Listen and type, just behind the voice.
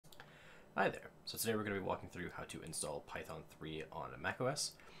Hi there. So today we're going to be walking through how to install Python 3 on a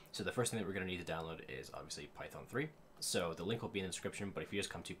macOS. So the first thing that we're going to need to download is obviously Python 3. So the link will be in the description, but if you just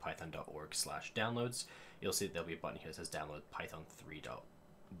come to python.org/downloads, you'll see that there'll be a button here that says download Python 3.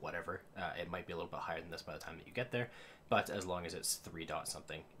 Whatever. It might be a little bit higher than this by the time that you get there, but as long as it's 3 dot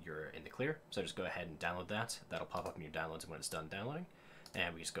something, you're in the clear. So just go ahead and download that. That'll pop up in your downloads when it's done downloading.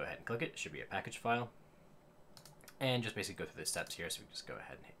 And we just go ahead and click it. It should be a package file. And just basically go through the steps here. So we just go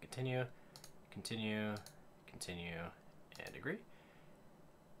ahead and hit continue. Continue, and agree.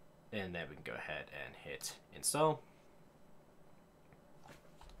 And then we can go ahead and hit install.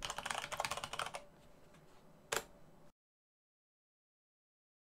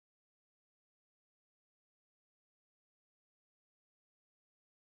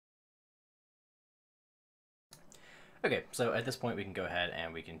 Okay, so at this point we can go ahead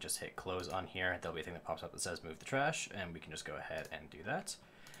and we can just hit close on here. There'll be a thing that pops up that says move the trash, and we can just go ahead and do that.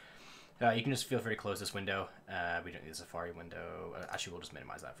 You can just feel free to close this window. We don't need the Safari window. Actually, we'll just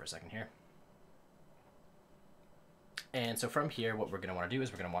minimize that for a second here. And so from here, what we're going to want to do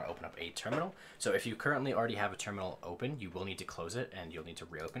is we're going to want to open up a terminal. So if you currently already have a terminal open, you will need to close it and you'll need to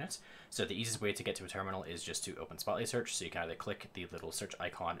reopen it. So the easiest way to get to a terminal is just to open Spotlight Search. So you can either click the little search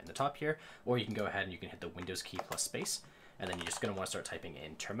icon in the top here, or you can go ahead and you can hit the Windows key plus space. And then you're just going to want to start typing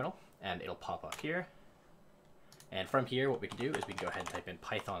in terminal, and it'll pop up here. And from here, what we can do is we can go ahead and type in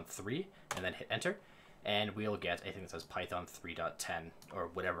Python 3 and then hit enter. And we'll get a thing that says Python 3.10 or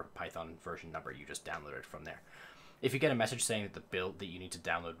whatever Python version number you just downloaded from there. If you get a message saying that you need to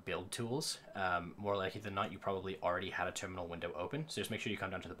download build tools, more likely than not, you probably already had a terminal window open. So just make sure you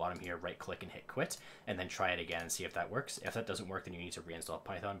come down to the bottom here, right click and hit quit, and then try it again and see if that works. If that doesn't work, then you need to reinstall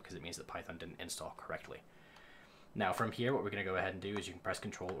Python because it means that Python didn't install correctly. Now from here, what we're going to go ahead and do is you can press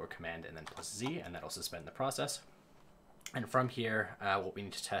Control or Command and then plus Z, and that'll suspend the process. And from here, what we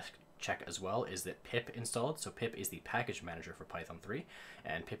need to check as well is that pip installed. So pip is the package manager for Python 3,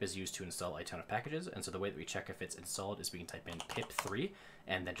 and pip is used to install a ton of packages. And so the way that we check if it's installed is we can type in pip3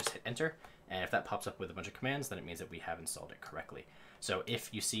 and then just hit enter. And if that pops up with a bunch of commands, then it means that we have installed it correctly. So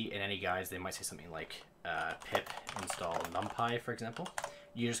if you see in any guides, they might say something like pip install numpy, for example.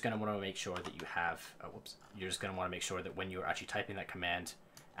 You're just going to want to make sure that you have, you're just going to want to make sure that when you're actually typing that command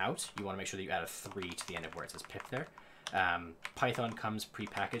out, you want to make sure that you add a 3 to the end of where it says pip there. Python comes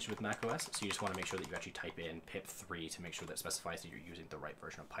pre-packaged with macOS, so you just want to make sure that you actually type in pip3 to make sure that specifies that you're using the right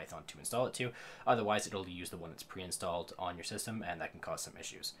version of Python to install it to. Otherwise, it'll use the one that's pre-installed on your system, and that can cause some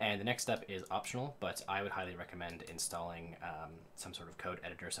issues. And the next step is optional, but I would highly recommend installing some sort of code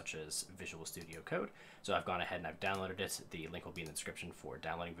editor such as Visual Studio Code. So I've gone ahead and I've downloaded it. The link will be in the description for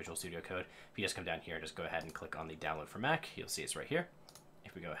downloading Visual Studio Code. If you just come down here and just go ahead and click on the download for Mac, you'll see it's right here.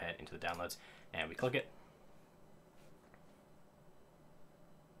 If we go ahead into the downloads and we click it,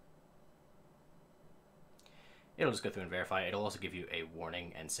 it'll just go through and verify. It'll also give you a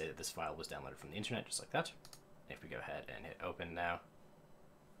warning and say that this file was downloaded from the internet, just like that. If we go ahead and hit open now.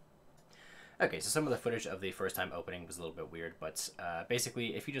 Okay, so some of the footage of the first time opening was a little bit weird, but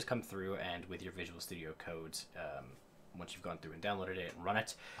basically if you just come through and with your Visual Studio Code, once you've gone through and downloaded it and run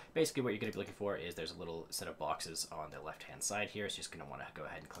it, basically what you're going to be looking for is there's a little set of boxes on the left hand side here, so you're just going to want to go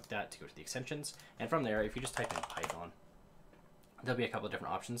ahead and click that to go to the extensions. And from there, if you just type in Python, there'll be a couple of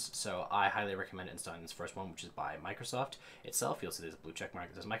different options. So I highly recommend installing this first one, which is by Microsoft itself. You'll see there's a blue check mark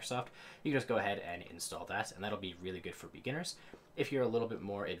that says Microsoft. You can just go ahead and install that, and that'll be really good for beginners. If you're a little bit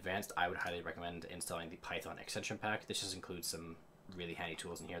more advanced, I would highly recommend installing the Python extension pack. This just includes some really handy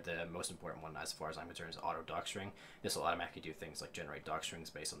tools in here. The most important one, as far as I'm concerned, is auto docstring. This will automatically do things like generate docstrings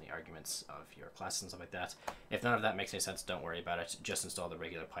based on the arguments of your classes and stuff like that. If none of that makes any sense, don't worry about it. Just install the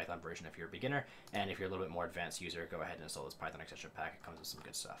regular Python version if you're a beginner, and if you're a little bit more advanced user, go ahead and install this Python extension pack. It comes with some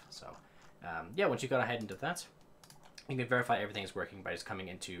good stuff. So yeah, once you've gone ahead and did that, you can verify everything is working by just coming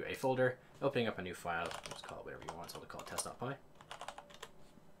into a folder, opening up a new file. Just call it whatever you want. So I'll call it test.py.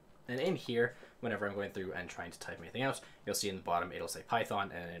 And in here, whenever I'm going through and trying to type anything out, you'll see in the bottom it'll say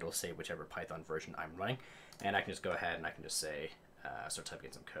Python, and it'll say whichever Python version I'm running. And I can just go ahead and I can just say, start typing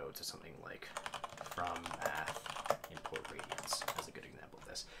in some code, so something like from math import radians as a good example of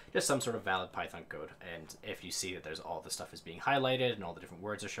this. Just some sort of valid Python code. And if you see that there's all the stuff is being highlighted and all the different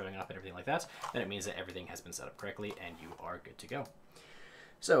words are showing up and everything like that, then it means that everything has been set up correctly and you are good to go.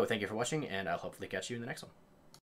 So thank you for watching, and I'll hopefully catch you in the next one.